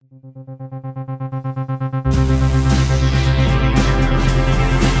Good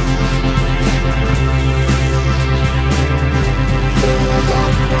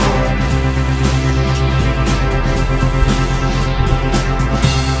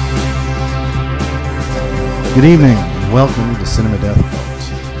evening, and welcome to Cinema Death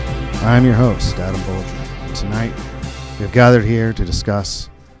Cult. I'm your host, Adam Bolger. Tonight, we've gathered here to discuss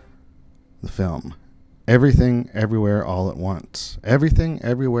the film Everything, Everywhere, All at Once. Everything,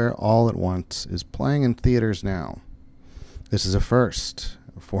 Everywhere, All at Once is playing in theaters now. This is a first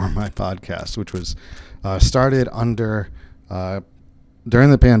for my podcast, which was started during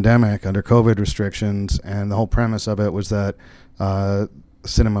the pandemic, under COVID restrictions, and the whole premise of it was that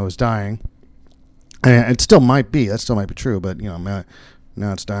cinema was dying. And it still might be. That still might be true, but now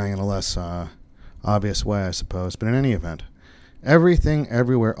it's dying in a less obvious way, I suppose. But in any event, Everything,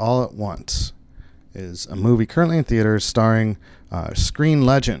 Everywhere, All at Once is a movie currently in theaters starring screen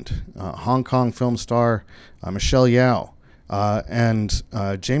legend, Hong Kong film star Michelle Yeoh, and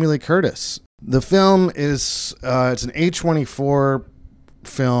Jamie Lee Curtis. The film is it's an A24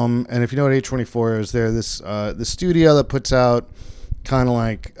 film, and if you know what A24 is, they're the studio that puts out kind of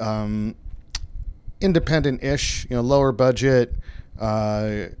like independent-ish, lower budget,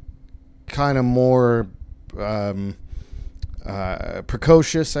 kind of more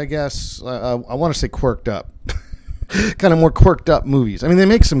precocious, I guess. I want to say quirked up. Kind of more quirked up movies. I mean, they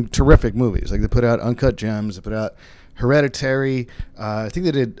make some terrific movies. Like, they put out Uncut Gems, they put out Hereditary. I think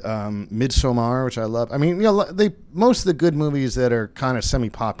they did Midsommar, which I love. I mean, most of the good movies that are kind of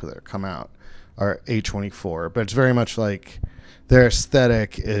semi-popular come out are A24, but it's very much like their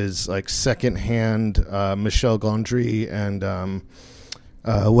aesthetic is like secondhand Michel Gondry and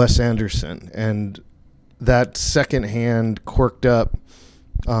Wes Anderson, and that secondhand quirked up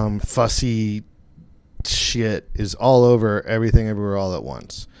fussy shit is all over Everything Everywhere All at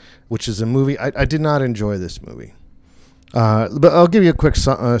Once, which is a movie I did not enjoy this movie, but I'll give you a quick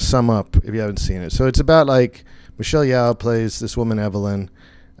sum up if you haven't seen it. So it's about, like, Michelle Yeoh plays this woman Evelyn,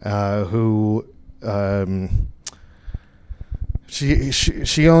 who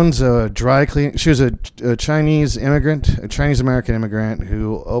She owns a dry clean. She was a Chinese immigrant, a Chinese American immigrant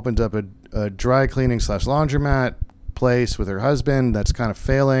who opened up a dry cleaning / laundromat place with her husband that's kind of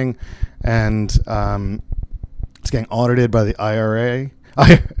failing, and it's getting audited by the IRS.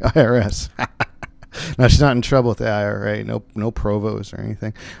 Now, she's not in trouble with the IRA. No provost or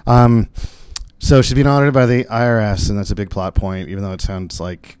anything. So she's being audited by the IRS, and that's a big plot point, even though it sounds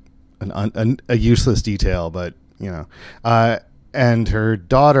like a useless detail, but and her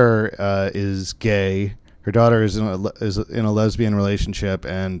daughter is gay. Her daughter is in a lesbian relationship,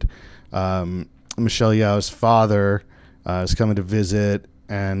 and Michelle Yeoh's father is coming to visit,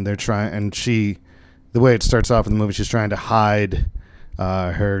 and they're trying. And the way it starts off in the movie, she's trying to hide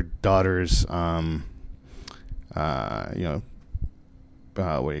her daughter's, what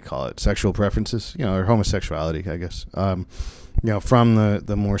do you call it? Sexual preferences, or homosexuality, I guess. From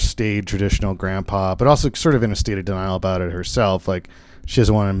the more staid traditional grandpa, but also sort of in a state of denial about it herself. Like, she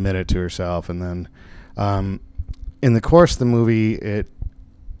doesn't want to admit it to herself. And then in the course of the movie,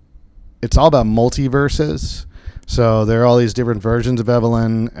 it's all about multiverses. So there are all these different versions of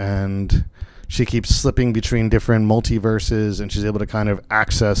Evelyn, and she keeps slipping between different multiverses, and she's able to kind of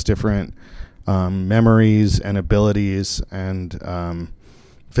access different memories and abilities and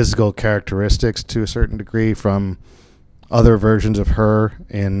physical characteristics to a certain degree from other versions of her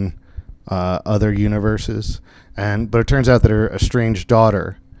in other universes. But it turns out that her estranged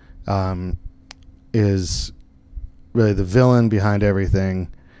daughter is really the villain behind everything,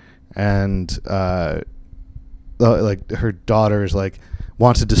 and like, her daughter is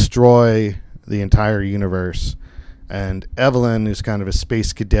wants to destroy the entire universe, and Evelyn is kind of a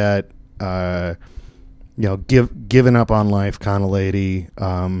space cadet, given up on life kind of lady,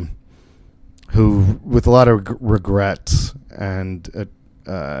 who, with a lot of regrets, and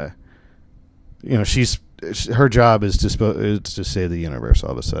her job is to save the universe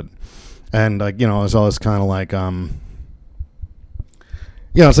all of a sudden, and it's always kind of like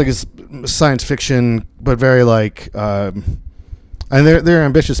it's like a science fiction, but very like, and they're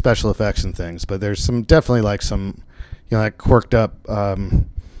ambitious special effects and things, but there's definitely some like quirked up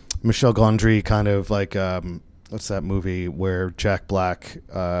Michel Gondry kind of like what's that movie where Jack Black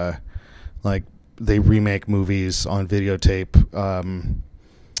they remake movies on videotape.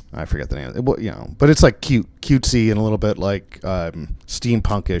 I forget the name of it. But it's like cutesy and a little bit like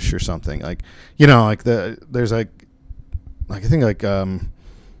steampunkish or something. There's I think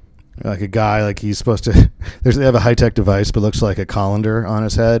like a guy, like he's supposed to. They have a high tech device, but looks like a colander on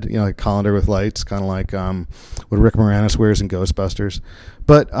his head. You know, like a colander with lights, kind of like what Rick Moranis wears in Ghostbusters.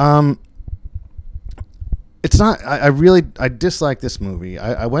 But it's not. I dislike this movie.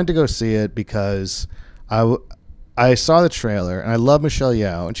 I went to go see it because I saw the trailer and I love Michelle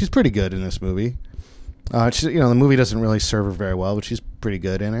Yeoh, and she's pretty good in this movie. The movie doesn't really serve her very well, but she's pretty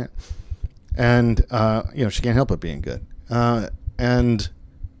good in it, and she can't help but being good. And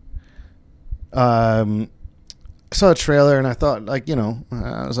I saw the trailer and I thought, I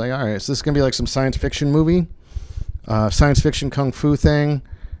was like, all right, so this is gonna be like some science fiction movie, science fiction kung fu thing,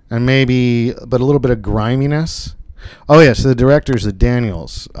 and but a little bit of griminess. Oh yeah, so the directors, the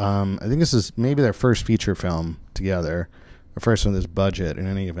Daniels. I think this is maybe their first feature film together, or first one with this budget in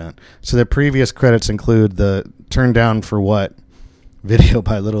any event. So their previous credits include the Turn Down for What video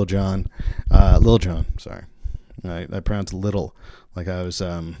by Lil Jon. Sorry, I pronounced little like I was.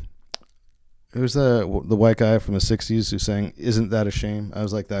 Who's the white guy from the 60s who sang "Isn't That a Shame"? I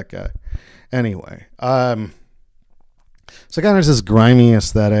was like that guy. Anyway, so kind of this grimy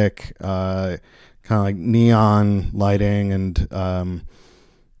aesthetic, kind of like neon lighting, and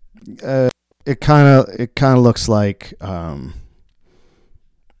it kind of looks like it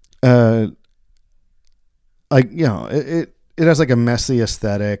has like a messy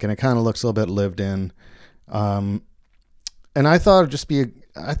aesthetic, and it kind of looks a little bit lived in. And I thought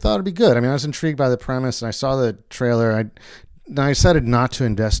it'd be good. I mean, I was intrigued by the premise, and I saw the trailer. I decided not to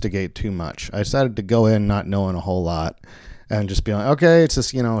investigate too much. I decided to go in not knowing a whole lot, and just be like, okay, it's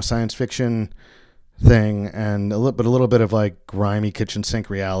this science fiction thing, and a little bit of like grimy kitchen sink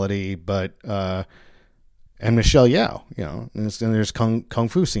reality, but and Michelle Yeoh, and there's kung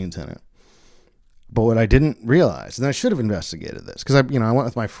fu scenes in it. But what I didn't realize, and I should have investigated this, because I went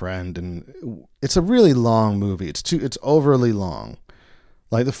with my friend, and it's a really long movie. It's overly long.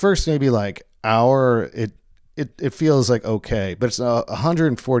 Like the first maybe like hour, it feels like okay, but it's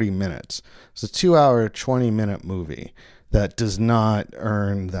 140 minutes. It's a 2-hour, 20-minute movie that does not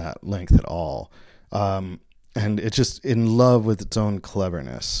earn that length at all. And it's just in love with its own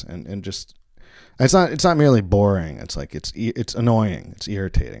cleverness, and just it's not merely boring. It's like it's annoying. It's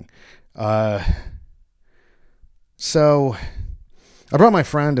irritating. So I brought my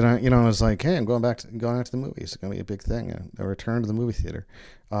friend, and I was like, hey, I'm going out to the movies. It's gonna be a big thing. A return to the movie theater.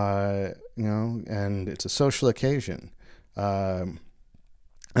 And it's a social occasion. And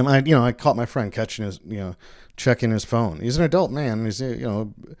I caught my friend checking his phone. He's an adult man. He's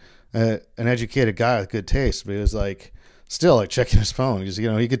an educated guy with good taste, but he was like still like checking his phone. He's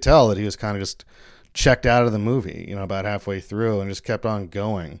he could tell that he was kind of just checked out of the movie, about halfway through, and just kept on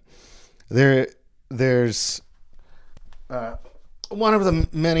going. There's one of the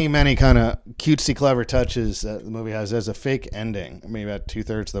many, many kind of cutesy, clever touches that the movie has. There's a fake ending, maybe about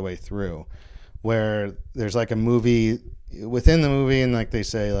 2/3 of the way through, where there's like a movie within the movie, and like they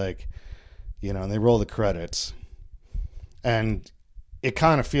say, like, and they roll the credits, and it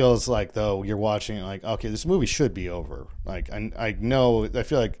kind of feels like though you're watching it like, okay, this movie should be over. Like I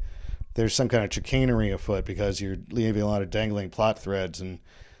feel like there's some kind of chicanery afoot because you're leaving a lot of dangling plot threads, and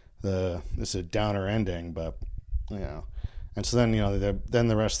this is a downer ending, but and so then then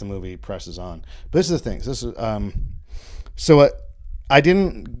the rest of the movie presses on. But this is the thing. This is I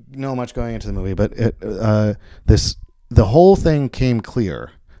didn't know much going into the movie, but the whole thing came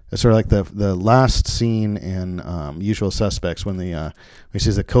clear. It's sort of like the last scene in Usual Suspects when he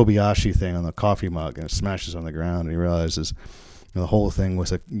sees the Kobayashi thing on the coffee mug and it smashes on the ground, and he realizes the whole thing was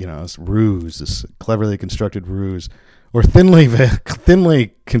this ruse, this cleverly constructed ruse, or thinly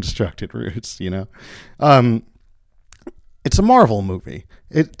constructed ruse. It's a Marvel movie.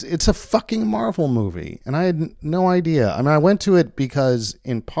 It's a fucking Marvel movie, and I had no idea. I mean, I went to it because,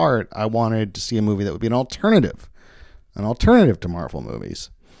 in part, I wanted to see a movie that would be an alternative to Marvel movies.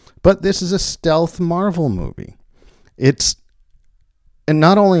 But this is a stealth Marvel movie. And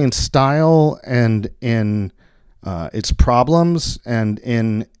not only in style and in its problems and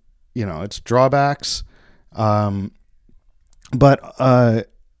in its drawbacks, but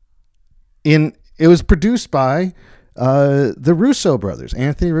it was produced by the Russo brothers,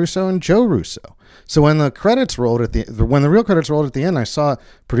 Anthony Russo and Joe Russo. So when the real credits rolled at the end, I saw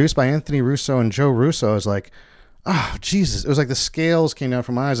produced by Anthony Russo and Joe Russo. I was like, oh Jesus! It was like the scales came down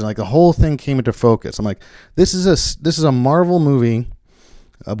from my eyes, and like the whole thing came into focus. I'm like, this is a Marvel movie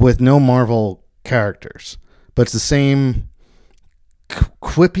with no Marvel characters, but it's the same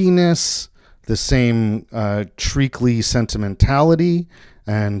quippiness, the same treacly sentimentality,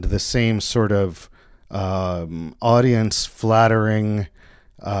 and the same sort of audience flattering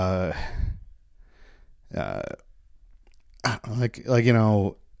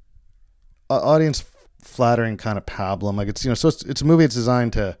audience flattering kind of pablum. Like it's so it's a movie that's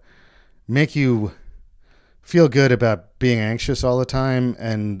designed to make you feel good about being anxious all the time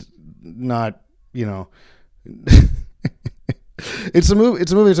and not it's a movie that's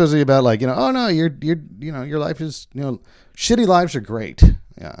supposed to be about like oh no your life is shitty lives are great.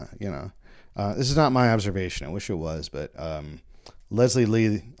 This is not my observation. I wish it was, but Leslie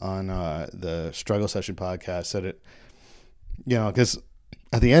Lee on the Struggle Session podcast said it, because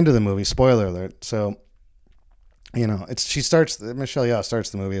at the end of the movie, spoiler alert, so Michelle Yeoh starts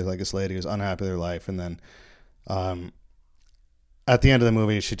the movie as like this lady who's unhappy with her life, and then at the end of the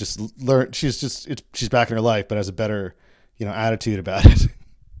movie she just learned she's back in her life but has a better attitude about it.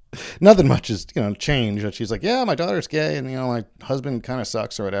 Nothing much has changed, but she's like, yeah, my daughter's gay and my husband kind of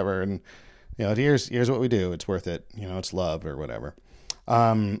sucks or whatever, and here's what we do, it's worth it, it's love or whatever.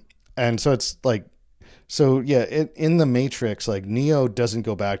 And so it's like, in the Matrix, like Neo doesn't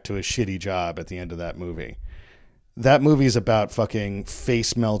go back to a shitty job at the end of that movie. That movie is about fucking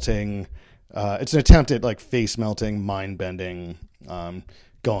face melting. It's an attempt at like face melting, mind bending,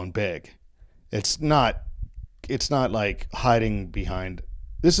 going big. It's not like hiding behind.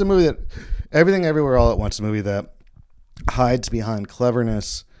 This is a movie that Everything Everywhere All at Once, a movie that hides behind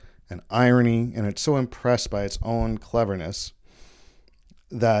cleverness and irony, and it's so impressed by its own cleverness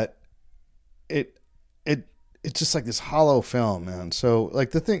that it's just like this hollow film, man. So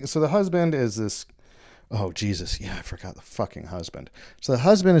like the husband is this. Oh Jesus, yeah, I forgot the fucking husband. So the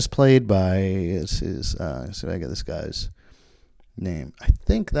husband is played by see if I get this guy's name. I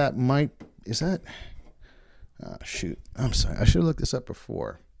think that is that. Shoot, I'm sorry. I should have looked this up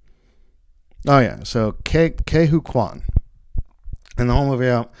before. Oh yeah, so Ke Huy Quan, and the whole movie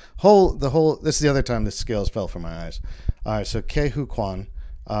this is the other time the scales fell from my eyes. All right, so Ke Huy Quan,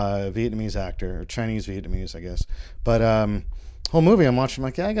 Vietnamese actor, or Chinese Vietnamese, I guess. But whole movie I'm watching, I'm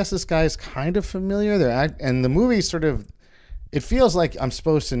like, yeah, I guess this guy is kind of familiar. And the movie sort of, it feels like I'm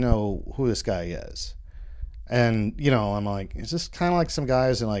supposed to know who this guy is, and I'm like, is this kind of like some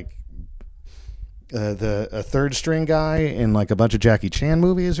guys in like a third string guy in like a bunch of Jackie Chan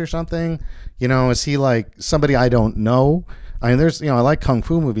movies or something? Is he like somebody I don't know? I mean, there's I like kung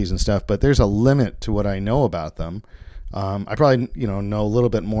fu movies and stuff, but there's a limit to what I know about them. I probably know a little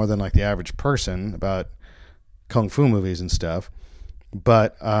bit more than like the average person about kung fu movies and stuff,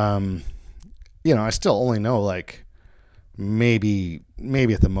 but I still only know like maybe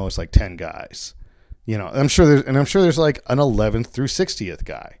at the most like 10 guys. I'm sure there's like an 11th through 60th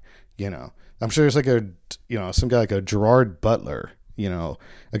guy. I'm sure there's like some guy like a Gerard Butler, a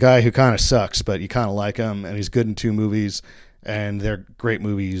guy who kind of sucks, but you kind of like him, and he's good in 2 movies, and they're great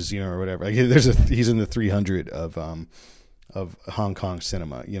movies, or whatever. Like, he's in the 300 of Hong Kong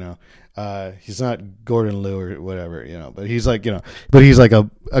cinema. He's not Gordon Liu or whatever, but he's like, but he's like a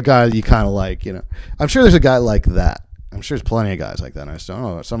guy that you kind of like, I'm sure there's a guy like that. I'm sure there's plenty of guys like that. And I just don't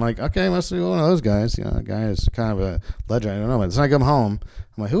know. So I'm like, okay, must be one of those guys. A guy is kind of a legend. I don't know. But then I come home,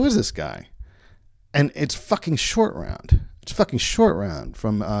 I'm like, who is this guy? And it's fucking Short Round. It's fucking Short Round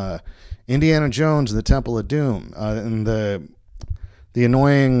from Indiana Jones and the Temple of Doom, and the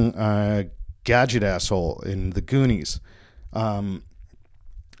annoying gadget asshole in the Goonies. So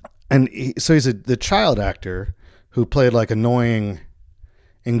he's the child actor who played like annoying,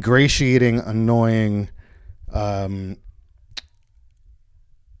 ingratiating, annoying,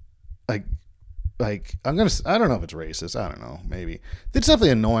 like I don't know if it's racist. I don't know. Maybe it's definitely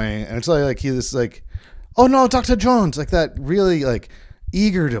annoying, and it's like he's like, oh no, Dr. Jones, like that really like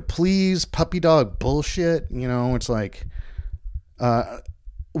eager to please puppy dog bullshit. It's like,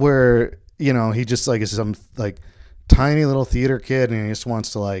 where he just like is some like tiny little theater kid, and he just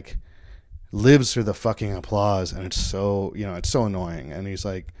wants to like lives for the fucking applause, and it's so it's so annoying, and he's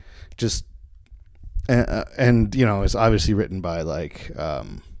like just and it's obviously written by like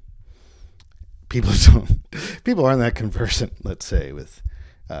people aren't that conversant, let's say, with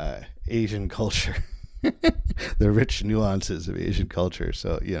Asian culture, the rich nuances of Asian culture.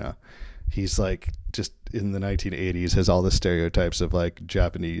 So he's like just in the 1980s has all the stereotypes of like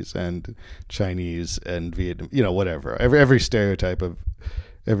Japanese and Chinese and Vietnam, whatever, every stereotype of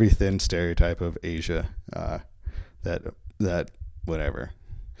every thin stereotype of Asia, that whatever.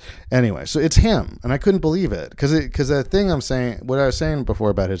 Anyway, so it's him, and I couldn't believe it because the thing what I was saying before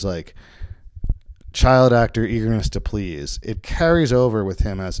about his like child actor eagerness to please, it carries over with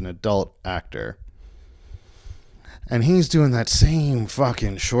him as an adult actor, and he's doing that same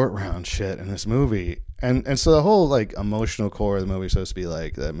fucking Short Round shit in this movie, and so the whole like emotional core of the movie is supposed to be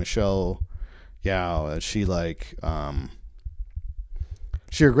like that Michelle Yeoh, she like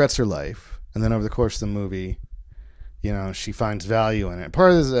she regrets her life, and then over the course of the movie she finds value in it.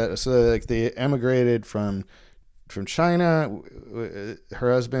 Part of this, so like they emigrated from China.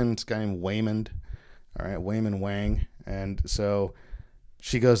 Her husband's a guy named Waymond, all right, Wayman Wang, and so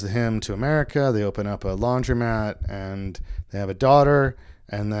she goes to him to America. They open up a laundromat, and they have a daughter.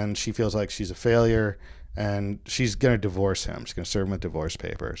 And then she feels like she's a failure, and she's gonna divorce him. She's gonna serve him with divorce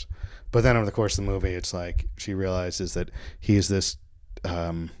papers. But then over the course of the movie, it's like she realizes that he's this,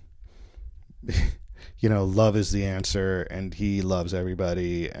 love is the answer, and he loves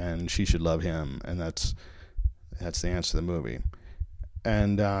everybody, and she should love him, and that's the answer to the movie.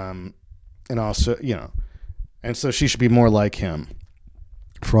 And also, and so she should be more like him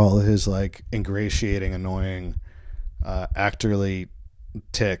for all of his like ingratiating, annoying, actorly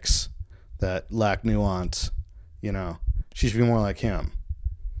tics that lack nuance. She should be more like him.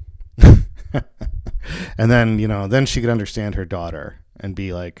 And then she could understand her daughter and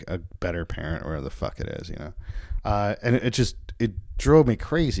be like a better parent, or whatever the fuck it is, and it drove me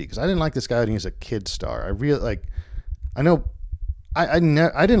crazy because I didn't like this guy when he was a kid star. I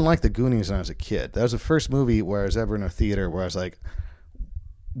didn't like the Goonies when I was a kid. That was the first movie where I was ever in a theater where I was like,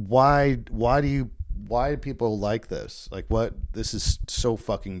 why do people like this? Like, what? This is so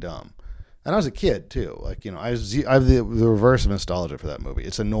fucking dumb. And I was a kid too. Like, I have the reverse of nostalgia for that movie.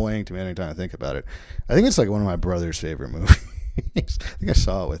 It's annoying to me anytime I think about it. I think it's like one of my brother's favorite movies. I think I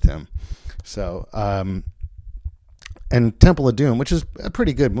saw it with him. So, and Temple of Doom, which is a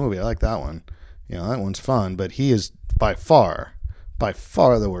pretty good movie. I like that one. That one's fun, but he is by far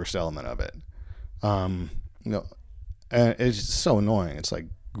the worst element of it. And it's just so annoying. It's like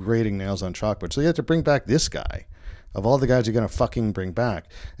grating nails on chalkboard. So you have to bring back this guy of all the guys you're going to fucking bring back.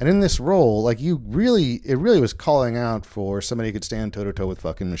 And in this role, like it really was calling out for somebody who could stand toe to toe with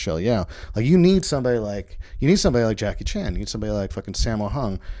fucking Michelle Yeoh. Like you need somebody like Jackie Chan. You need somebody like fucking Sammo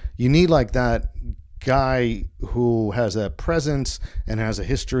Hung. You need like that guy who has a presence and has a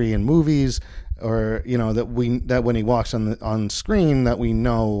history in movies, or that when he walks on screen that we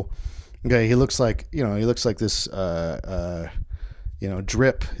know, okay, he looks like this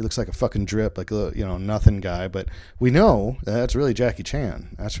drip. He looks like a fucking drip, like nothing guy. But we know that's really Jackie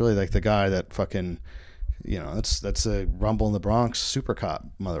Chan. That's really like the guy that fucking, that's a Rumble in the Bronx super cop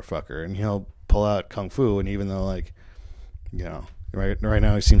motherfucker, and he'll pull out kung fu. And even though right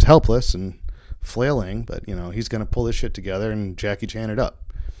now he seems helpless and flailing, but he's gonna pull this shit together and Jackie Chan it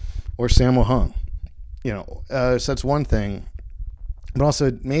up, or Sammo Hung. So that's one thing. But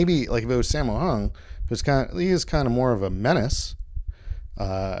also maybe like if it was Sammo Hung, he is kind of more of a menace.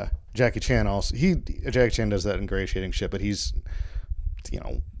 Jackie Chan does that ingratiating shit, but he's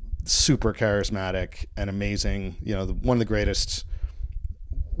super charismatic and amazing. One of the greatest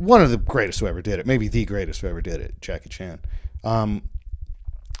who ever did it, maybe the greatest who ever did it, Jackie Chan.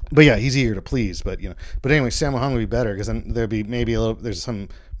 But yeah, he's eager to please. But anyway, Sammo Hung would be better because then there'd be maybe there's some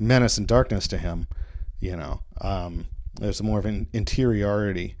menace and darkness to him. There's more of an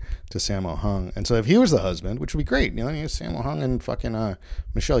interiority to Sammo Hung. And so if he was the husband, which would be great, Sammo Hung and fucking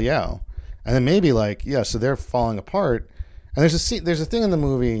Michelle Yeoh. And then maybe so they're falling apart. And there's a thing in the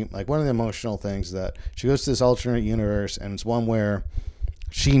movie, like one of the emotional things, that she goes to this alternate universe, and it's one where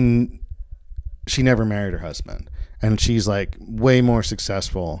she never married her husband. And she's like way more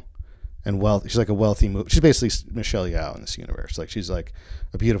successful and wealthy. She's like a wealthy she's basically Michelle Yeoh in this universe. Like she's like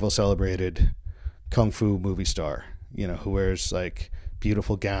a beautiful, celebrated kung fu movie star, who wears like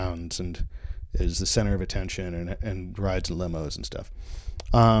beautiful gowns and is the center of attention and rides in limos and stuff.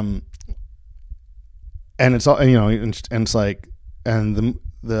 And it's all, and it's like, and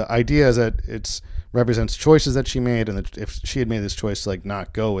the idea is that it's represents choices that she made, and that if she had made this choice to like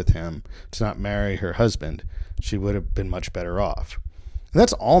not go with him, to not marry her husband, she would have been much better off. And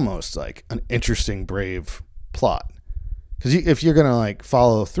that's almost like an interesting, brave plot. Because if you're gonna like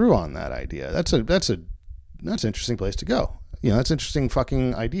follow through on that idea, that's an interesting place to go. That's an interesting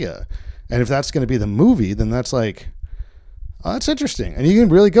fucking idea. And if that's gonna be the movie, then that's like, oh, that's interesting, and you can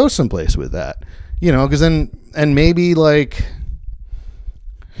really go someplace with that. Because then, and maybe like,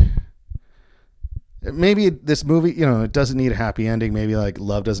 maybe this movie, it doesn't need a happy ending. Maybe like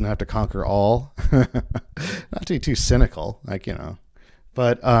love doesn't have to conquer all. Not to be too cynical,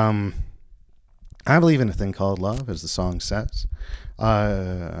 but I believe in a thing called love, as the song says.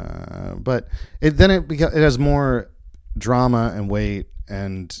 But it has more drama and weight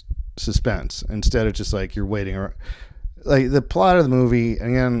and suspense instead of just like you're waiting around. Like the plot of the movie,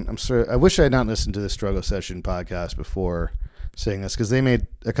 again, I wish I had not listened to the Struggle Session podcast before saying this, because they made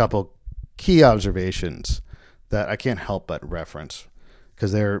a couple key observations that I can't help but reference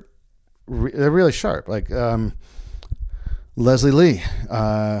because they're really sharp. Like Leslie Lee,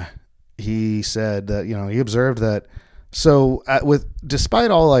 he said that he observed that So with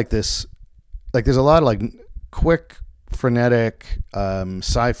despite all like this, like there's a lot of like quick, frenetic,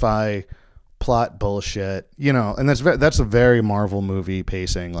 sci-fi plot bullshit, and that's a very Marvel movie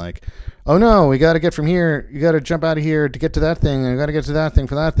pacing. Like, oh no, we got to get from here, you got to jump out of here to get to that thing, and we got to get to that thing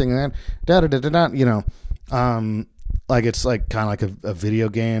for that thing, and then da da da da da. Like it's like kind of like a video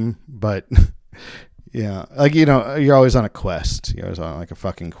game, but yeah, like you're always on a quest. You're always on like a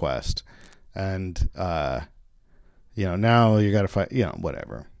fucking quest, and now you got to fight.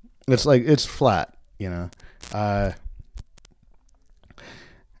 Whatever. It's like it's flat.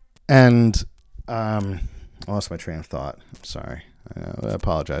 And I lost my train of thought. I'm sorry. I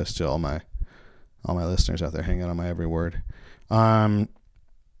apologize to all my listeners out there hanging on my every word. So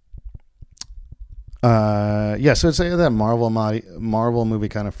it's like that Marvel movie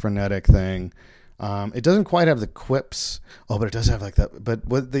kind of frenetic thing. It doesn't quite have the quips. Oh, but it does have like that. But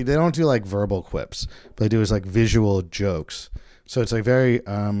what they don't do like verbal quips. What they do is like visual jokes. So it's like very.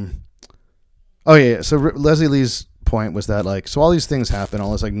 Oh yeah. So Leslie Lee's point was that like, so all these things happen,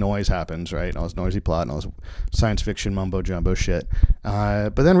 all this like noise happens, right? And all this noisy plot and all this science fiction mumbo jumbo shit.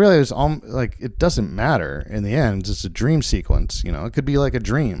 But then really it's all like, it doesn't matter in the end. It's a dream sequence. It could be like a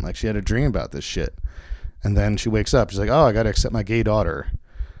dream. Like she had a dream about this shit. And then she wakes up. She's like, oh, I got to accept my gay daughter.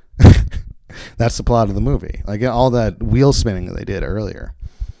 That's the plot of the movie. Like all that wheel spinning that they did earlier.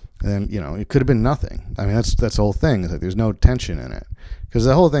 And then, it could have been nothing. I mean, that's the whole thing. It's like there's no tension in it. Because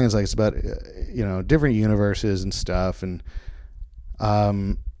the whole thing is like it's about, different universes and stuff. And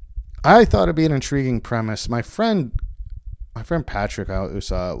I thought it'd be an intriguing premise. My friend Patrick, who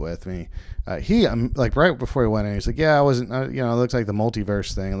saw it with me, he like right before he went in, he's like, yeah, I wasn't, it looks like the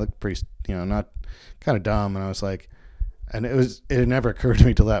multiverse thing. It looked pretty, not kind of dumb. And I was like, and it had never occurred to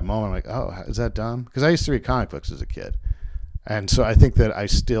me till that moment. I'm like, oh, is that dumb? Because I used to read comic books as a kid. And so I think that I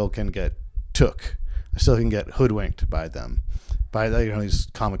still can get hoodwinked by them, by these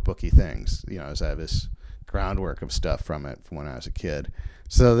comic booky things, as I have this groundwork of stuff from when I was a kid.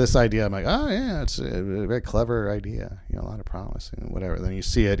 So this idea, I'm like, oh yeah, it's a very clever idea, a lot of promise and whatever. Then you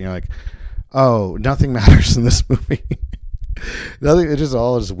see it and you're like, oh, nothing matters in this movie. Nothing, it's just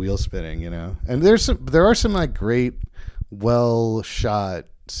all just wheel spinning, And there are some like great, well shot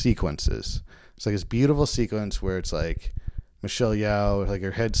sequences. It's like this beautiful sequence where it's like Michelle Yeoh, like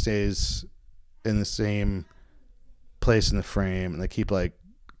her head stays in the same place in the frame, and they keep like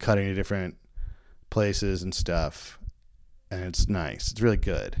cutting to different places and stuff, and it's nice. It's really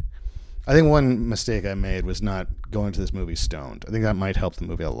good. I think one mistake I made was not going to this movie stoned. I think that might help the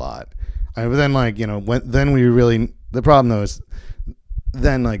movie a lot. But then like the problem though is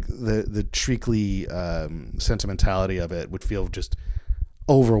then like the treacly sentimentality of it would feel just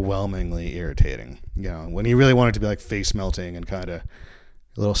overwhelmingly irritating, when you really want it to be like face melting and kind of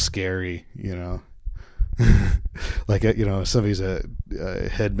a little scary, like somebody's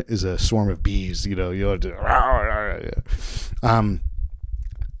head is a swarm of bees, you have to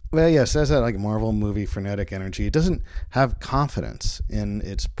well, yes, that's that like Marvel movie frenetic energy. It doesn't have confidence in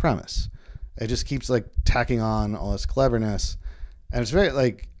its premise. It just keeps like tacking on all this cleverness, and it's very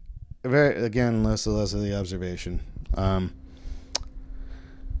again less of the observation.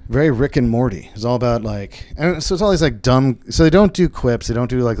 Very Rick and Morty. It's all about like, and so it's all these like dumb. So they don't do quips. They don't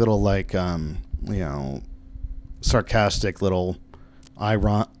do like little like sarcastic little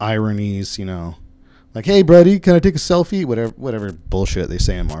ironies. Like, hey buddy, can I take a selfie? Whatever bullshit they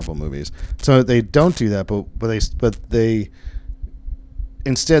say in Marvel movies. So they don't do that, but they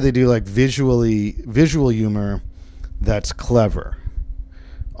instead they do like visual humor that's clever.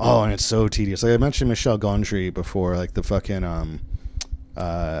 Oh, and it's so tedious. Like I mentioned Michel Gondry before, like the fucking I'm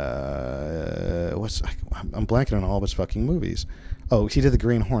blanking on all of his fucking movies. Oh, he did the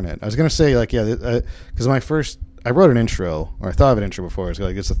Green Hornet. I was gonna say like because I wrote an intro, or I thought of an intro before. It's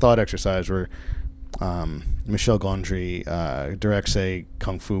like it's a thought exercise where Michel Gondry directs a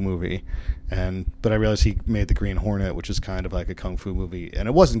kung fu movie, but I realized he made the Green Hornet, which is kind of like a kung fu movie, and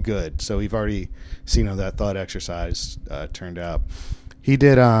it wasn't good. So we've already seen how that thought exercise turned out. He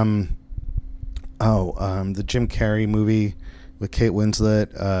did the Jim Carrey movie with Kate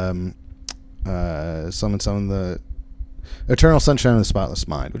Winslet, the Eternal Sunshine of the Spotless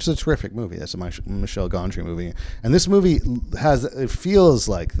Mind, which is a terrific movie. That's a Michel Gondry movie. And this movie feels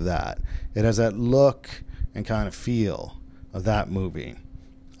like that. It has that look and kind of feel of that movie.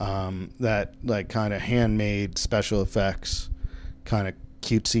 That like kind of handmade special effects, kind of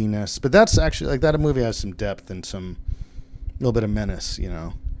cutesiness. But that's actually like that movie has some depth and some little bit of menace,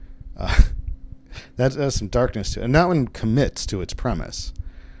 that has some darkness to it. And that one commits to its premise.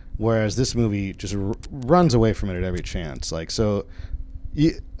 Whereas this movie just runs away from it at every chance. Like, so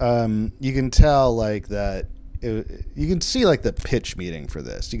you can tell like that you can see like the pitch meeting for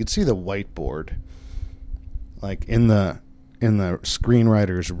this. You can see the whiteboard, like in the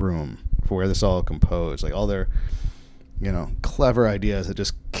screenwriter's room for where this all composed, like all their, clever ideas that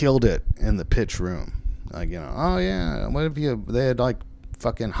just killed it in the pitch room. Like, oh yeah, what if they had like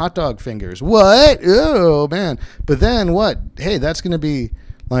fucking hot dog fingers? What? Oh man! But then what? Hey, that's gonna be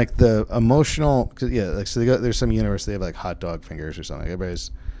like the emotional. Yeah, like so there's some universe they have like hot dog fingers or something.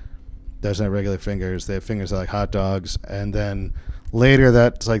 Everybody's doesn't have regular fingers. They have fingers that are like hot dogs, and then later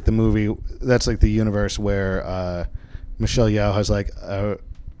that's like the movie. That's like the universe where Michelle Yeoh has like a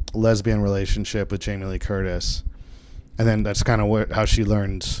lesbian relationship with Jamie Lee Curtis, and then that's kind of how she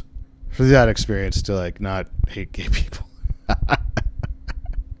learns through that experience to like not hate gay people.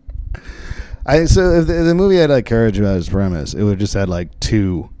 So if the movie had like courage about its premise, it would just had like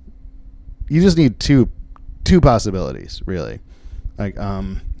two. You just need two possibilities, really. Like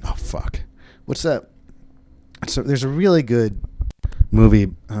oh fuck, what's that? So there's a really good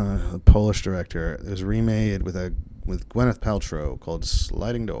movie, a Polish director. It was remade with Gwyneth Paltrow called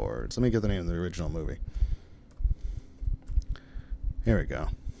Sliding Doors. Let me get the name of the original movie. Here we go.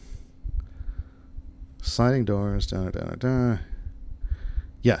 Sliding Doors.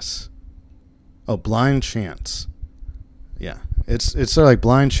 Yes. Oh, Blind Chance. Yeah, it's sort of like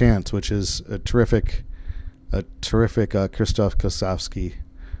Blind Chance, which is a terrific Krzysztof Kosowski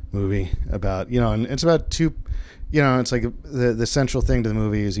movie about, and it's about two, it's like the central thing to the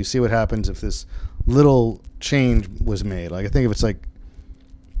movie is you see what happens if this little change was made. Like I think if it's like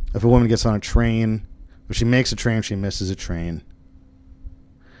if a woman gets on a train, if she makes a train, she misses a train,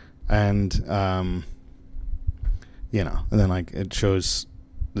 and and then like it shows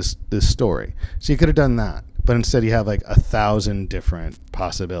this story. So you could have done that, but instead you have like 1,000 different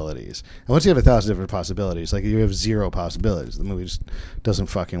possibilities. And once you have 1,000 different possibilities, like you have zero possibilities. The movie just doesn't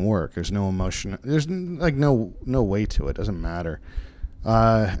fucking work. There's no emotion. There's like no way to it. It doesn't matter.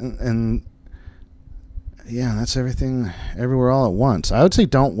 And yeah, that's everything, everywhere, all at once. I would say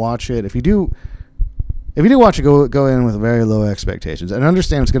don't watch it. If you do watch it, go in with very low expectations and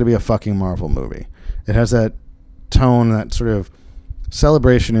understand it's going to be a fucking Marvel movie. It has that tone, that sort of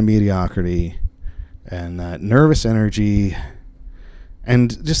celebration of mediocrity, and that nervous energy,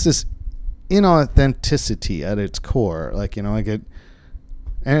 and just this inauthenticity at its core. Like like it,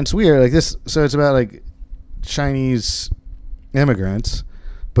 and it's weird. Like this, so it's about like Chinese immigrants,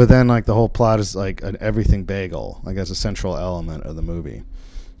 but then like the whole plot is like an everything bagel, like as a central element of the movie.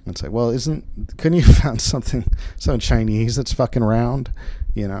 And it's like, well, couldn't you found something Chinese that's fucking round,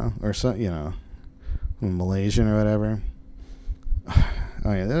 or so, Malaysian or whatever.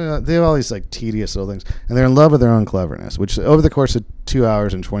 Oh yeah, they have all these like tedious little things, and they're in love with their own cleverness. Which over the course of 2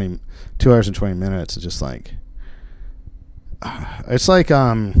 hours and 20 minutes, is just like it's like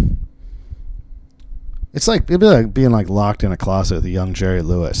it'd be like being like locked in a closet with a young Jerry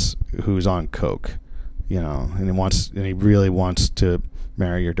Lewis who's on coke, and he really wants to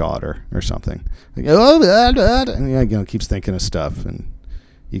marry your daughter or something. Like, and keeps thinking of stuff, and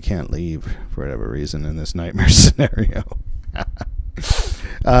you can't leave for whatever reason in this nightmare scenario.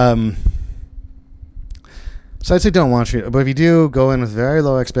 So I'd say don't watch it, but if you do, go in with very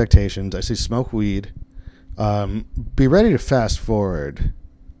low expectations. I say smoke weed. Be ready to fast forward.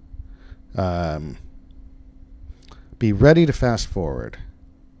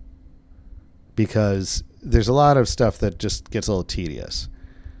 Because there's a lot of stuff that just gets a little tedious.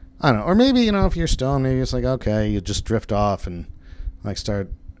 I don't know, or maybe if you're stoned, maybe it's like okay, you just drift off and like start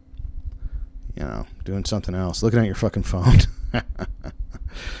doing something else, looking at your fucking phone.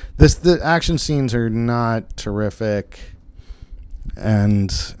 The action scenes are not terrific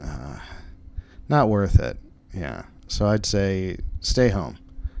and not worth it. Yeah, so I'd say stay home,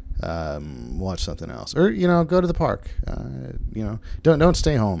 watch something else, or go to the park. Don't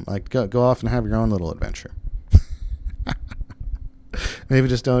stay home. Like go off and have your own little adventure. Maybe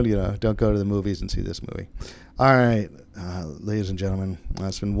just don't go to the movies and see this movie. All right, ladies and gentlemen,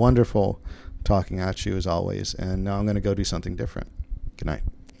 it's been wonderful talking at you as always, and now I'm going to go do something different. Good night.